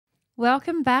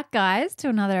Welcome back, guys, to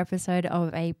another episode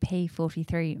of a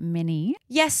P43 mini.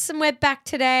 Yes, and we're back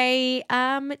today.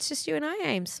 It's just you and I,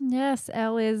 Ames. Yes,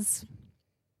 Elle is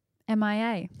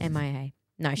MIA. MIA.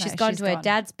 No, she's gone to her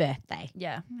dad's birthday.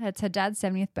 Yeah, it's her dad's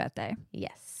 70th birthday.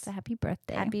 Yes. So happy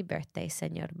birthday. Happy birthday,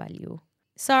 Senor Balю.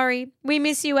 Sorry, we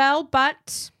miss you, Elle,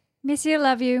 but... Miss you,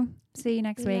 love you. See you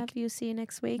next week. Love you. See you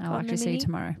next week. I'll actually see you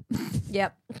tomorrow.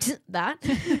 Yep, that.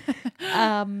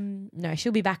 No,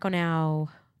 she'll be back on our...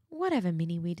 whatever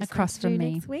mini we decide across to from do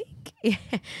me next week. Yeah.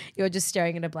 You're just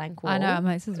staring at a blank wall. I know, I'm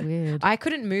like, this is weird. I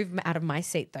couldn't move out of my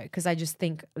seat though because I just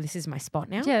think this is my spot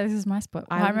now. Yeah, this is my spot.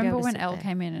 I I wouldn't be remember able to when sit Elle there.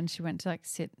 came in and she went to like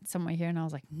sit somewhere here and I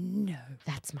was like, no,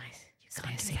 That's my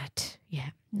seat. Yeah.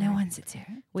 no one sits here.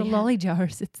 We The have- lolly jar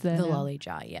sits there. The now. lolly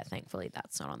jar. Yeah, thankfully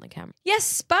that's not on the camera.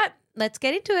 Yes, but let's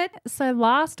get into it. So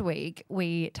last week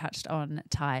we touched on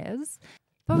Tyres,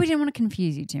 but we didn't want to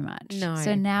confuse you too much. No.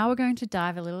 So now we're going to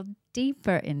dive a little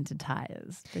deeper into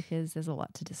Tyres because there's a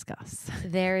lot to discuss.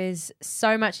 There is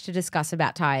so much to discuss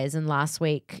about Tyres, and last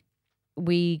week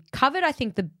we covered, I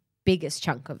think, the biggest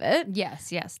chunk of it. Yes,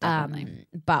 definitely.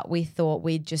 But we thought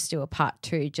we'd just do a part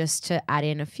 2 just to add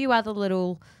in a few other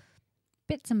little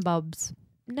Bits and bobs.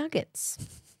 nuggets.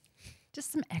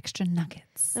 Just some extra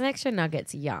nuggets. Some extra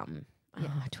nuggets, yum. Yeah.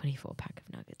 Oh, 24-pack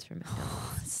of nuggets from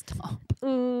McDonald's. Stop.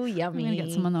 Ooh, I'm yummy. going to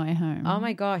get some on the way home. Oh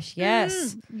my gosh,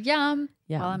 yes. Yum.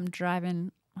 Yum. While I'm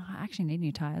driving. Oh, I actually need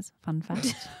new tyres. Fun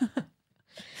fact.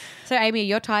 So, Amy, are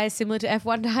your tyres similar to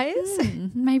F1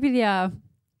 tyres? Maybe the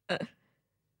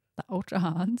ultra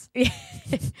hards.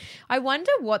 I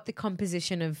wonder what the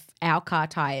composition of our car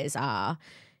tyres are.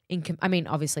 I mean,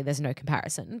 obviously there's no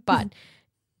comparison, but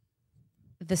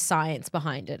the science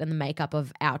behind it and the makeup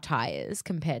of our tyres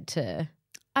compared to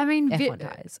I mean, F1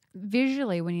 tyres.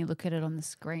 visually, when you look at it on the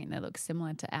screen, they look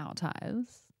similar to our tyres.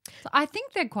 So I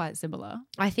think they're quite similar.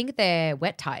 I think their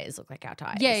wet tyres look like our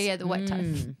tyres. Yeah, the wet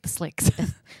tyres. The slicks.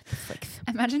 The slicks.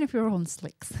 Imagine if we were on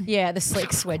slicks, Yeah, the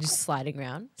slicks were just sliding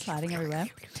around. sliding everywhere.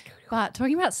 But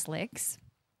talking about slicks,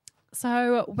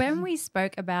 so when we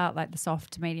spoke about like the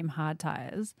soft, medium, hard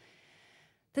tyres,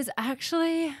 there's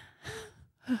actually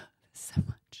so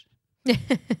much.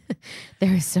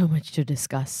 There is so much to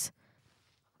discuss.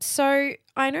 So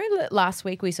I know that last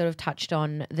week we sort of touched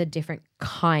on the different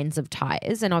kinds of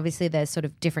tyres, and obviously there's sort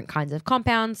of different kinds of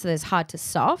compounds. So there's hard to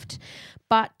soft,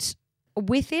 but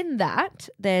within that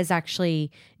there's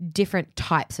actually different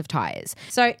types of tyres.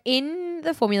 So in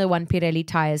the Formula One, Pirelli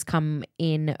tyres come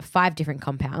in 5 different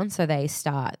compounds. So they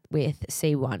start with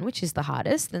C1, which is the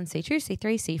hardest, then C2,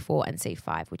 C3, C4 and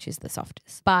C5, which is the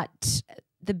softest. But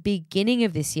the beginning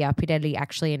of this year, Pirelli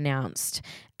actually announced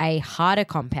a harder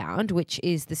compound, which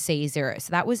is the C0.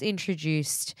 So that was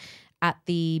introduced at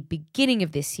the beginning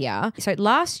of this year. So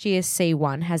last year's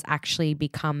C1 has actually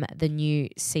become the new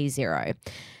C0.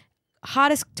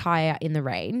 Hardest tyre in the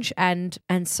range, and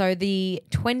so the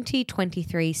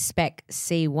 2023 spec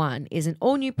C1 is an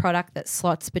all-new product that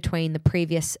slots between the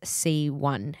previous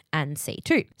C1 and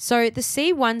C2. So the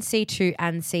C1, C2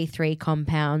 and C3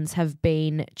 compounds have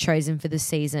been chosen for the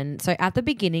season. So at the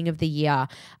beginning of the year,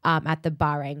 at the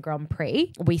Bahrain Grand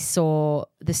Prix, we saw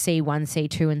the C1,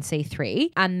 C2 and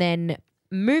C3, and then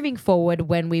moving forward,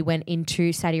 when we went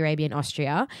into Saudi Arabia and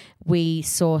Austria, we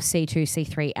saw C2,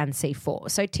 C3 and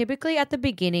C4. So typically at the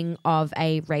beginning of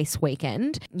a race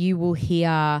weekend, you will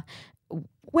hear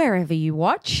wherever you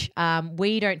watch.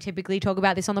 We don't typically talk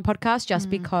about this on the podcast just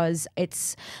because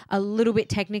it's a little bit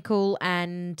technical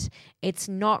and it's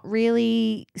not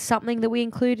really something that we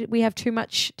include. We have too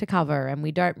much to cover and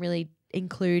we don't really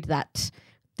include that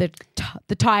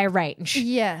the tyre range.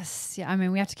 Yes. Yeah. I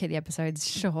mean, we have to keep the episodes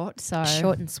short. So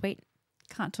Short and sweet.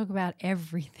 can't talk about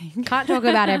everything. Can't talk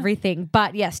about everything.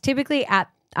 But yes, typically at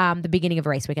the beginning of a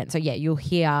race weekend. So yeah, you'll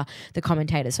hear the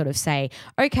commentators sort of say,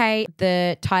 okay,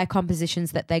 the tyre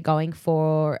compositions that they're going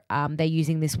for, they're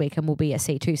using this weekend will be a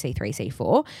C2, C3,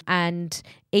 C4. And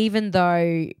even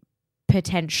though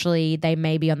potentially they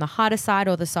may be on the harder side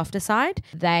or the softer side,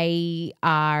 they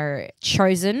are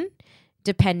chosen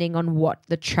depending on what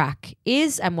the track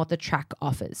is and what the track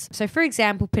offers. So for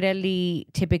example, Pirelli,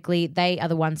 typically they are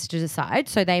the ones to decide.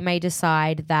 So they may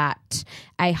decide that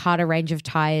a harder range of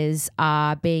tyres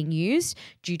are being used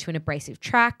due to an abrasive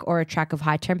track or a track of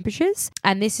high temperatures.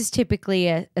 And this is typically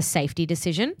a safety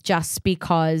decision, just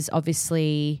because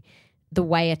obviously the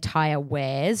way a tyre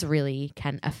wears really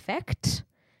can affect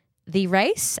the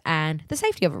race and the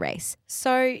safety of a race.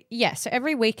 So yeah, so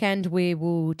every weekend we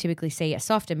will typically see a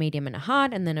soft, a medium and a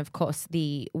hard, and then of course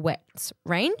the wets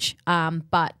range.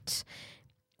 But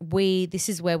this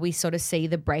is where we sort of see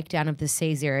the breakdown of the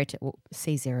C0 to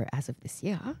C0 as of this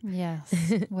year. Yes.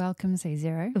 Welcome,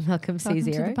 C0. Welcome, C0. Welcome to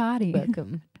the party.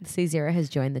 Welcome. C0 has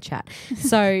joined the chat.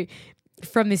 So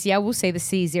from this year, we'll see the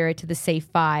C0 to the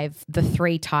C5, the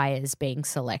 3 tyres being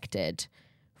selected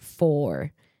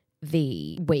for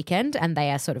the weekend, and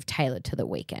they are sort of tailored to the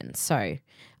weekend. So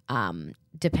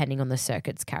depending on the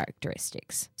circuit's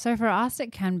characteristics. So for us,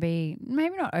 it can be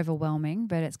maybe not overwhelming,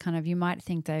 but it's kind of, you might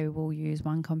think they will use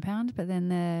one compound, but then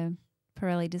the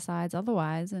Pirelli decides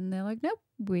otherwise, and they're like, nope,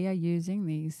 we are using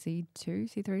the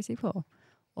C2, C3, C4.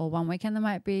 Or one weekend there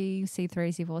might be C3,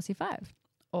 C4, C5,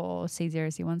 or C0,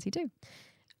 C1, C2.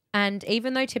 And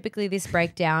even though typically this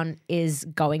breakdown is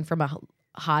going from a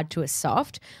hard to a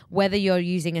soft, whether you're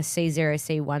using a C0,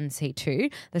 C1,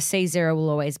 C2, the C0 will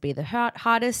always be the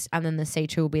hardest, and then the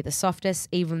C2 will be the softest,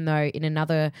 even though in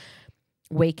another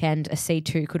weekend a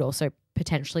C2 could also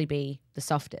potentially be the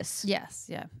softest. Yes,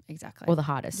 yeah, exactly. Or the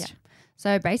hardest. Yeah.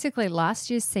 So basically last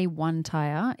year's C1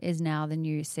 tyre is now the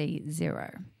new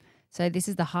C0. So this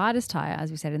is the hardest tyre,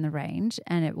 as we said, in the range,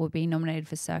 and it will be nominated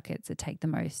for circuits that take the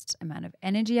most amount of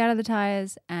energy out of the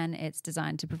tyres, and it's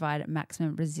designed to provide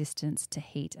maximum resistance to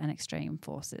heat and extreme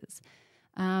forces.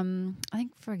 I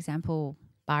think, for example,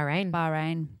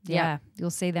 Bahrain. Yeah. You'll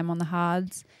see them on the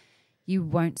hards. You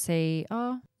won't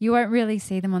really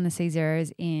see them on the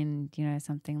C0s in,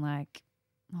 something like,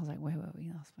 I was like, where were we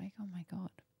last week? Oh my God.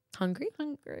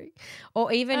 Hungary,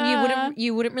 or even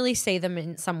you wouldn't really see them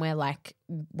in somewhere like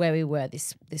where we were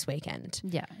this weekend.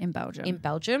 Yeah, in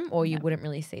Belgium, or you wouldn't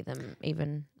really see them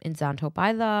even in Zandorp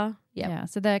either. Yep. Yeah,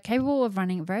 so they're capable of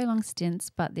running very long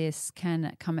stints, but this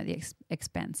can come at the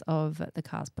expense of the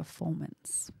car's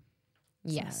performance.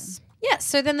 Yes. Yeah.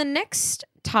 So then the next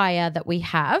tire that we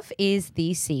have is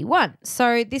the C1.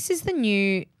 So this is the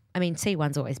new. I mean,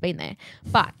 C1's always been there,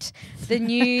 but the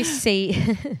new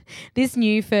this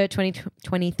new for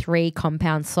 2023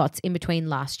 compound slots in between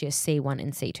last year's C1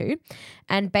 and C2.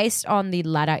 And based on the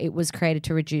latter, it was created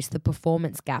to reduce the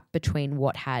performance gap between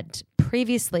what had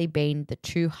previously been the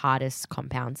 2 hardest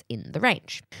compounds in the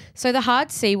range. So the hard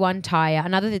C1 tyre,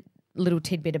 another little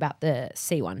tidbit about the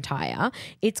C1 tyre,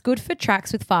 it's good for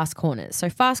tracks with fast corners. So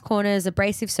fast corners,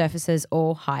 abrasive surfaces,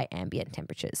 or high ambient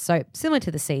temperatures. So similar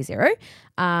to the C0.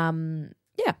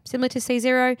 Similar to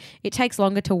C0. It takes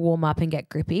longer to warm up and get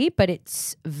grippy, but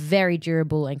it's very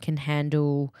durable and can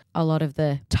handle a lot of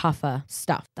the tougher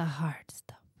stuff. The hard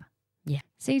stuff. Yeah.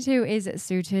 C2 is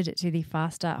suited to the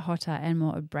faster, hotter, and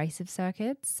more abrasive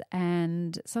circuits,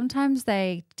 and sometimes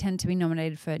they tend to be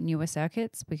nominated for newer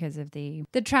circuits because of the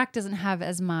track doesn't have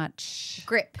as much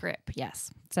grip.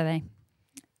 Yes. So they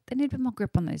need a bit more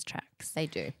grip on those tracks. They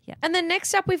do. Yeah. And then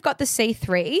next up we've got the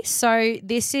C3. So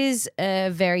this is a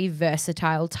very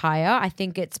versatile tire. I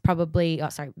think it's probably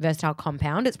versatile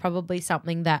compound. It's probably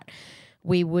something that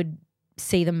we would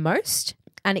see the most,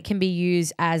 and it can be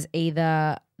used as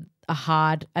either a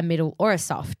hard, a middle, or a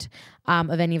soft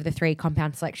of any of the 3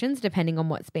 compound selections, depending on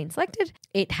what's been selected.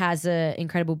 It has an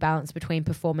incredible balance between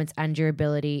performance and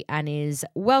durability and is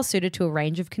well suited to a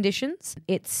range of conditions.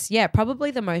 It's,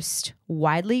 probably the most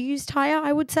widely used tyre,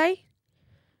 I would say.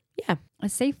 Yeah. A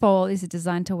C4 is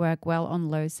designed to work well on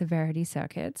low severity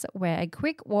circuits where a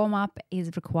quick warm-up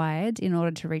is required in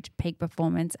order to reach peak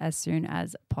performance as soon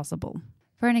as possible.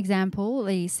 For an example,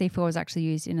 the C4 was actually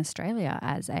used in Australia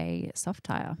as a soft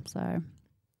tyre. So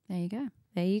there you go.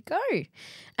 There you go.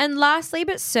 And lastly,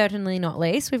 but certainly not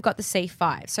least, we've got the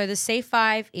C5. So the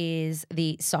C5 is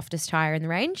the softest tyre in the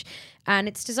range, and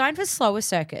it's designed for slower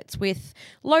circuits with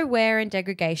low wear and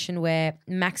degradation where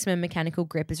maximum mechanical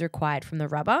grip is required from the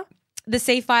rubber. The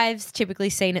C5's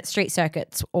typically seen at street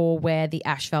circuits or where the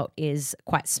asphalt is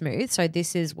quite smooth. So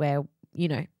this is where,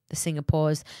 the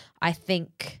Singapores, I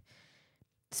think...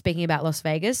 Speaking about Las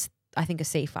Vegas, I think a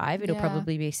C5. It'll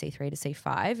probably be C3 to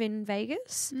C5 in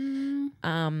Vegas.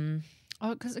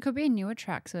 Because it could be a newer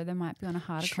track, so they might be on a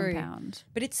harder compound.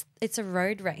 But it's a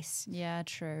road race. Yeah,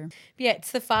 true. But yeah,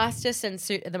 it's the fastest and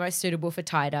the most suitable for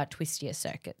tighter, twistier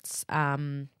circuits.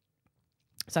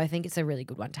 So I think it's a really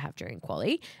good one to have during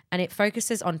quali, and it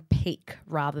focuses on peak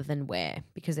rather than wear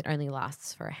because it only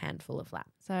lasts for a handful of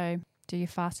laps. So do your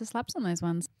fastest laps on those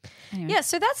ones. Anyway. Yeah,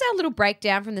 so that's our little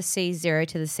breakdown from the C0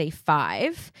 to the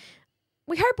C5.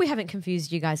 We hope we haven't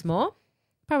confused you guys more.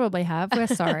 Probably have. We're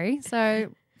sorry. So,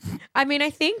 I mean, I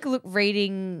think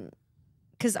reading,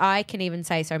 because I can even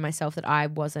say so myself that I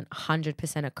wasn't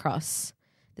 100% across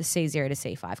the C0 to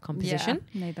C5 composition.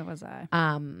 Yeah, neither was I.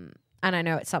 And I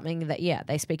know it's something that,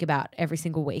 they speak about every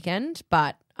single weekend,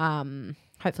 but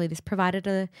hopefully this provided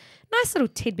a nice little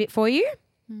tidbit for you.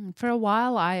 For a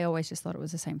while, I always just thought it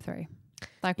was the same 3.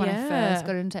 Like when I Yeah. first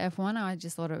got into F1, I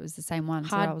just thought it was the same one.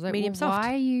 Hard, so I was like, medium, well, soft.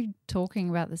 why are you talking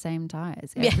about the same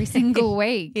tyres Yeah. every single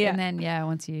week? Yeah. And then,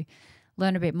 once you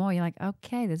learn a bit more, you're like,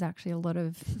 okay, there's actually a lot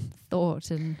of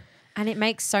thought. And it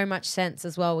makes so much sense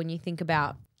as well when you think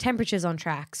about temperatures on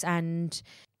tracks and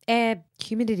air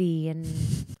humidity and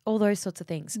all those sorts of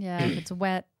things. yeah, if it's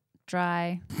wet,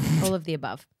 dry, All of the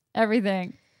above.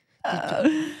 everything.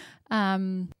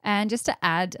 And just to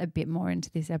add a bit more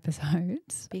into this episode,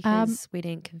 Because we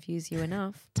didn't confuse you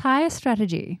enough. tyre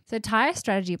strategy. So tyre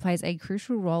strategy plays a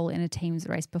crucial role in a team's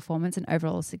race performance and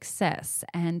overall success.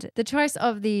 And the choice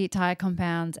of the tyre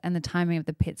compounds and the timing of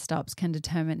the pit stops can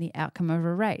determine the outcome of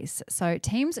a race. So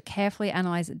teams carefully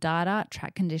analyze data,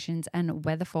 track conditions, and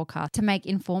weather forecasts to make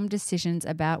informed decisions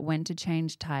about when to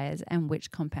change tyres and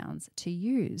which compounds to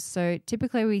use. So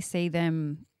typically we see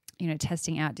them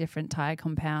testing out different tyre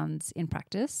compounds in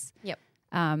practice. Yep.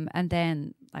 And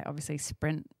then like obviously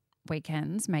sprint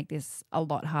weekends make this a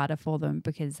lot harder for them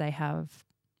because they have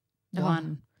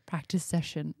one practice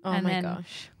session. Oh and my then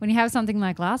gosh. when you have something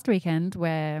like last weekend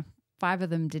where 5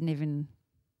 of them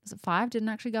was it 5 didn't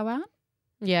actually go out?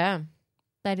 Yeah.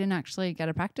 They didn't actually get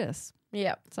a practice.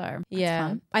 Yeah. So that's Yeah.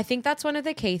 fun. I think that's one of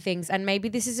the key things. And maybe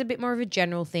this is a bit more of a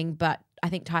general thing, but I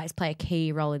think tyres play a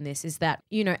key role in this is that,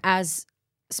 as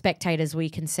spectators, we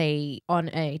can see on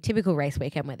a typical race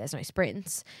weekend where there's no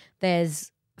sprints,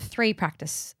 there's 3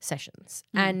 practice sessions.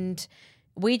 And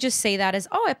we just see that as,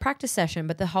 a practice session.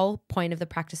 But the whole point of the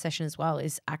practice session as well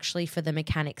is actually for the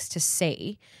mechanics to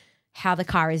see how the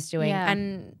car is doing. Yeah.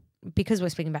 And because we're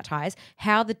speaking about tyres,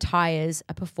 how the tyres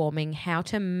are performing, how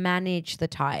to manage the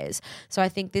tyres. So I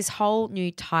think this whole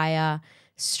new tyre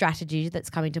strategy that's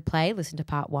coming to play, listen to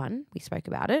part 1, we spoke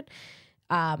about it,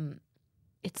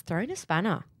 it's thrown a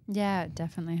spanner. Yeah, it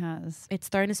definitely has. It's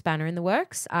thrown a spanner in the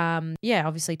works.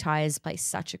 Obviously tyres play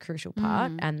such a crucial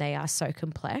part and they are so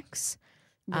complex.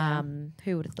 Yeah.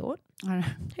 Who would have thought? I don't know.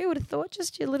 Who would have thought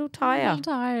just your little tyre? Little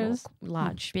tyres.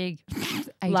 Large. Big 18-inch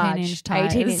 18-inch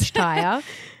tyres. 18-inch tyre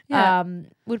Yeah.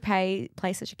 would play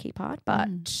such a key part.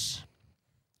 But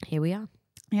here we are.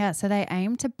 Yeah, so they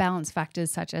aim to balance factors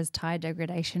such as tyre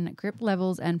degradation, grip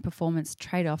levels, and performance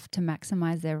trade-off to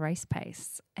maximise their race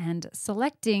pace. And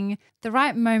selecting the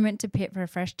right moment to pit for a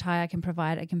fresh tyre can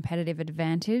provide a competitive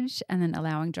advantage, and then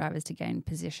allowing drivers to gain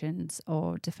positions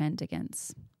or defend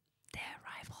against their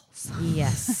rivals.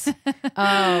 Yes.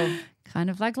 Oh, Kind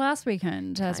of like last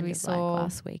weekend, as kind we of saw. like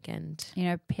last weekend.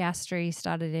 Piastri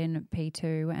started in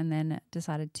P2 and then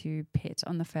decided to pit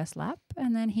on the first lap,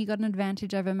 and then he got an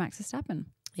advantage over Max Verstappen.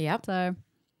 Yep. So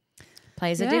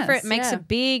Plays Yes, makes yeah. a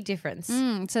big difference.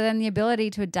 so then the ability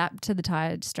to adapt to the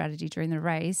tyre strategy during the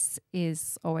race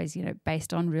is always,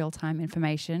 based on real-time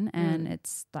information, and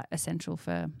it's like essential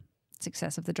for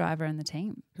success of the driver and the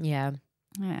team. Yeah.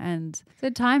 Yeah, and so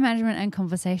time management and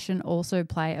conversation also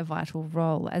play a vital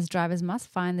role, as drivers must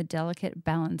find the delicate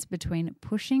balance between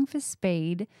pushing for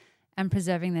speed and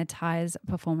preserving their tyres'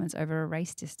 performance over a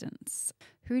race distance.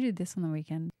 Who did this on the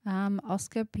weekend?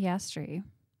 Oscar Piastri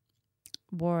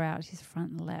wore out his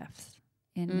front left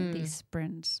in the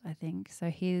sprint, I think. So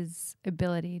his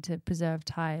ability to preserve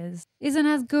tyres isn't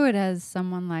as good as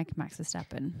someone like Max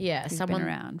Verstappen. Yeah, who's someone been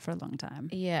around for a long time.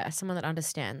 Yeah, someone that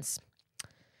understands.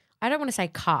 I don't want to say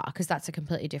car because that's a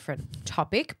completely different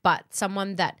topic, but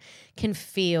someone that can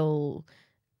feel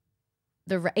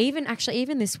even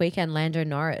this weekend, Lando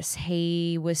Norris,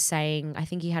 he was saying, I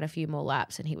think he had a few more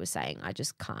laps and he was saying, I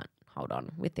just can't hold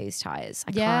on with these tyres.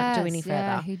 I can't do any further.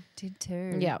 Yeah, he did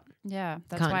too. Yeah. Yeah,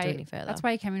 that's Can't why do any further. That's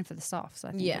why he came in for the softs,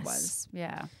 I think Yes. it was.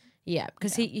 Yeah. Yeah,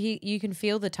 because you can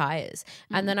feel the tyres.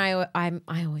 And then I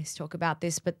always talk about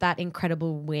this, but that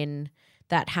incredible win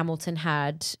that Hamilton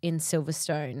had in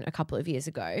Silverstone a couple of years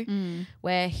ago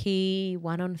where he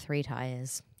won on 3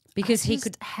 tyres. Because he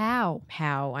could how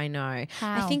I know.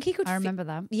 how I think he could I remember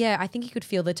that. Yeah, I think he could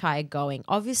feel the tyre going.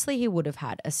 Obviously, he would have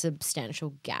had a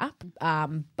substantial gap,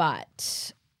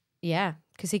 but yeah,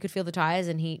 because he could feel the tyres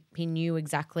and he knew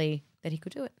exactly that he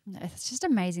could do it. It's just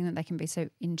amazing that they can be so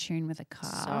in tune with a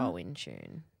car. So in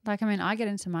tune. Like, I mean, I get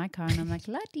into my car and I'm like,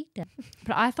 la dee da.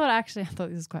 But I thought this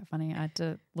was quite funny. I had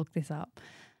to look this up.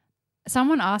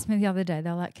 Someone asked me the other day,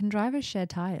 they're like, can drivers share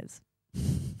tyres?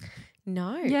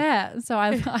 No. Yeah. So I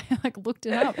like looked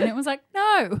it up and it was like,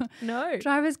 no. No.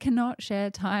 Drivers cannot share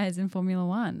tyres in Formula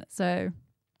One. So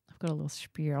I've got a little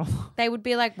spiel. They would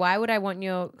be like, why would I want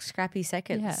your scrappy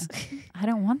seconds? Yeah. I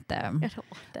don't want them. I don't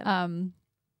want them.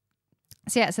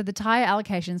 So the tyre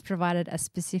allocations provided are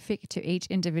specific to each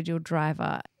individual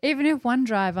driver. Even if one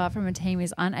driver from a team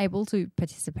is unable to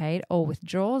participate or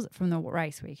withdraws from the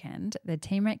race weekend, their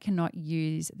teammate cannot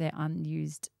use their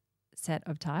unused set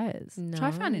of tires, which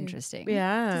I found No. interesting.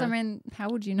 Yeah. Because, I mean, how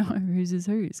would you know whose is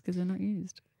whose? Because they're not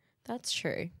used. That's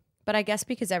true. But I guess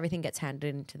because everything gets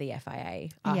handed into the FIA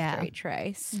after each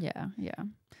race. Yeah, yeah.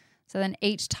 So then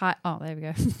each tire, oh, there we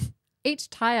go. Each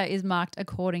tire is marked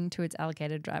according to its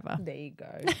allocated driver. There you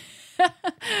go.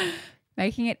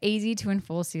 Making it easy to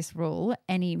enforce this rule.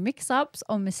 Any mix-ups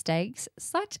or mistakes,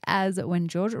 such as when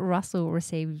George Russell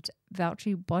received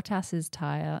Valtteri Bottas's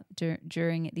tyre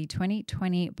during the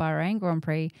 2020 Bahrain Grand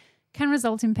Prix, can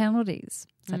result in penalties,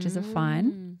 such as a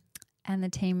fine. And the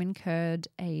team incurred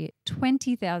a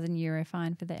 €20,000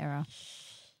 fine for the error.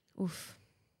 Oof.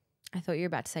 I thought you were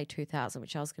about to say 2,000,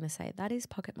 which I was going to say that is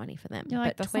pocket money for them. You're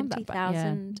like, but that's not that bad.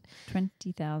 20,000,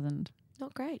 20,000,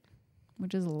 not great.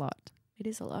 which is a lot. It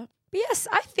is a lot. But yes,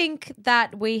 I think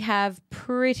that we have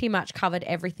pretty much covered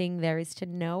everything there is to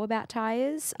know about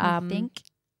tyres. I think.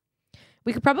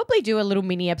 We could probably do a little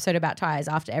mini episode about tyres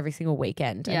after every single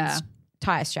weekend Yeah. and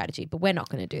tyre strategy, but we're not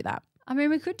going to do that. I mean,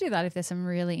 we could do that if there's some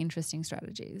really interesting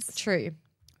strategies. True.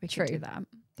 We True. could do that.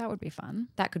 That would be fun.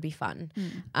 That could be fun.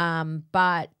 Mm.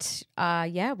 But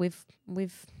yeah, we've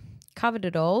covered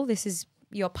it all. This is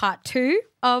your part 2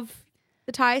 of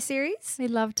the tyre series. We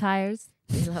love tires.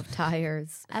 We love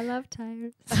tyres. I love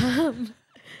tires.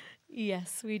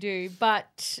 Yes, we do.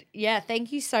 But yeah,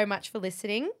 thank you so much for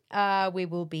listening. We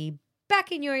will be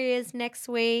back in your ears next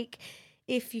week.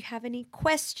 If you have any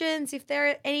questions, if there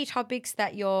are any topics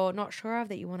that you're not sure of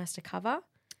that you want us to cover,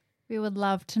 We would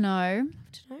love to know.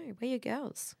 we're your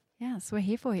girls. Yes, we're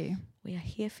here for you. We are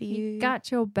here for You you.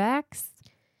 got your backs.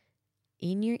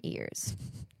 In your ears.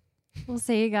 We'll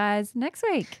see you guys next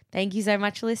week. Thank you so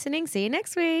much for listening. See you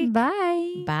next week.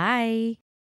 Bye. Bye.